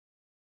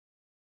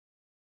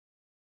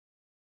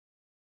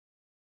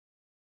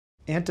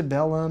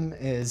Antebellum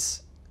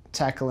is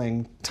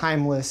tackling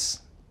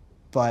timeless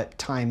but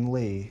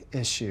timely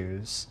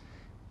issues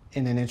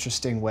in an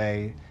interesting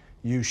way.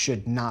 You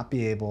should not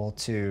be able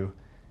to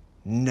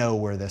know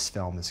where this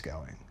film is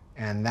going.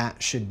 And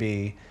that should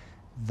be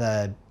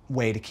the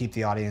way to keep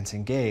the audience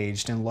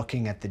engaged and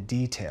looking at the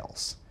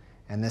details.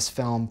 And this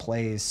film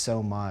plays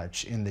so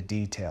much in the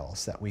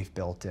details that we've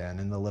built in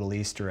and the little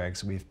Easter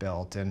eggs we've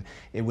built. And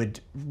it would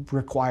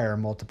require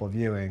multiple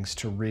viewings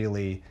to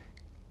really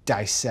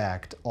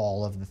dissect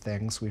all of the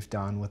things we've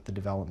done with the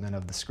development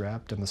of the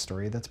script and the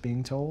story that's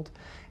being told.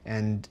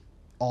 And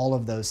all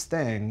of those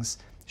things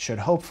should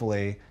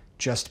hopefully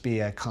just be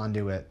a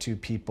conduit to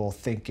people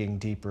thinking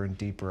deeper and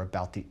deeper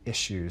about the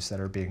issues that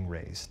are being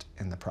raised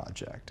in the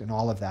project. And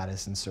all of that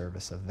is in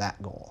service of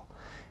that goal.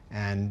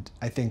 And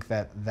I think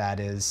that that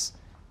is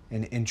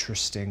an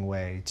interesting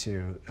way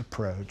to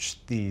approach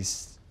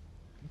these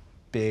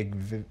big,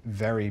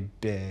 very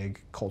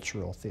big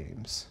cultural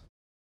themes.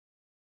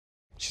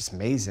 She's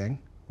amazing.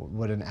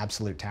 What an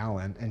absolute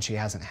talent. And she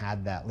hasn't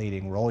had that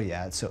leading role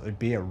yet, so it would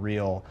be a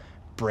real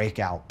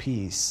breakout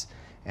piece.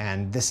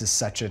 And this is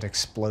such an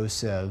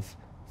explosive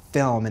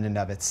film in and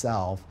of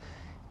itself.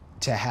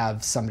 To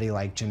have somebody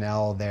like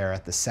Janelle there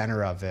at the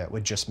center of it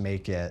would just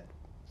make it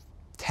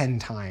 10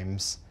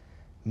 times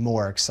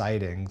more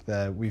exciting.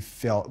 We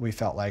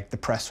felt like the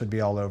press would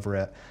be all over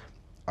it.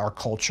 Our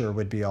culture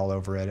would be all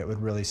over it. It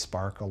would really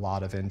spark a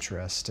lot of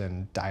interest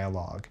and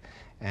dialogue.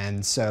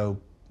 And so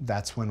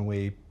that's when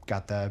we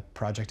got the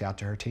project out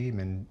to her team,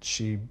 and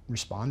she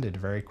responded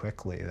very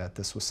quickly that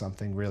this was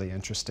something really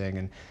interesting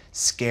and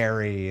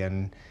scary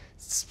and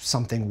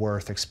something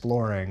worth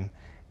exploring.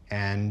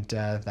 And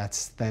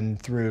that's then,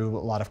 through a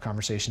lot of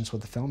conversations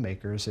with the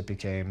filmmakers, it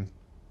became,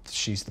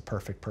 she's the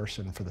perfect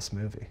person for this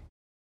movie.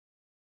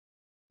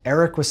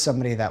 Eric was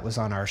somebody that was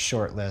on our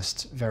short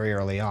list very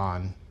early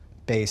on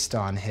based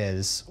on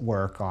his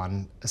work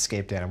on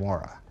Escaped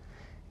Dannemora.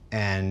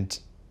 And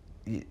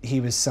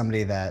he was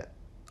somebody that,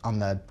 on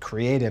the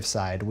creative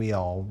side, we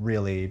all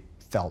really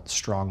felt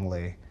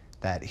strongly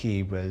that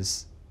he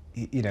was,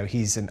 you know,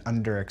 he's an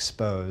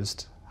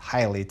underexposed,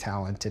 highly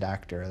talented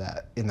actor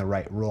that, in the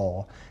right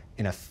role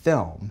in a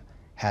film,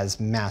 has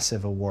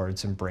massive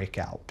awards and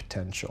breakout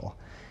potential.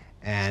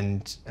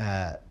 And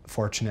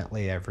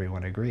fortunately,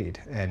 everyone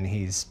agreed. And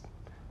he's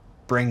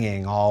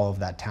bringing all of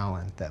that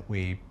talent that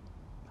we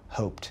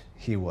hoped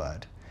he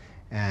would.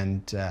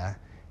 And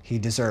he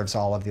deserves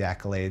all of the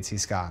accolades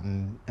he's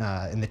gotten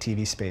in the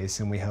TV space,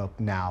 and we hope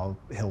now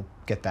he'll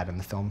get that in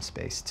the film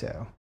space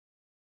too.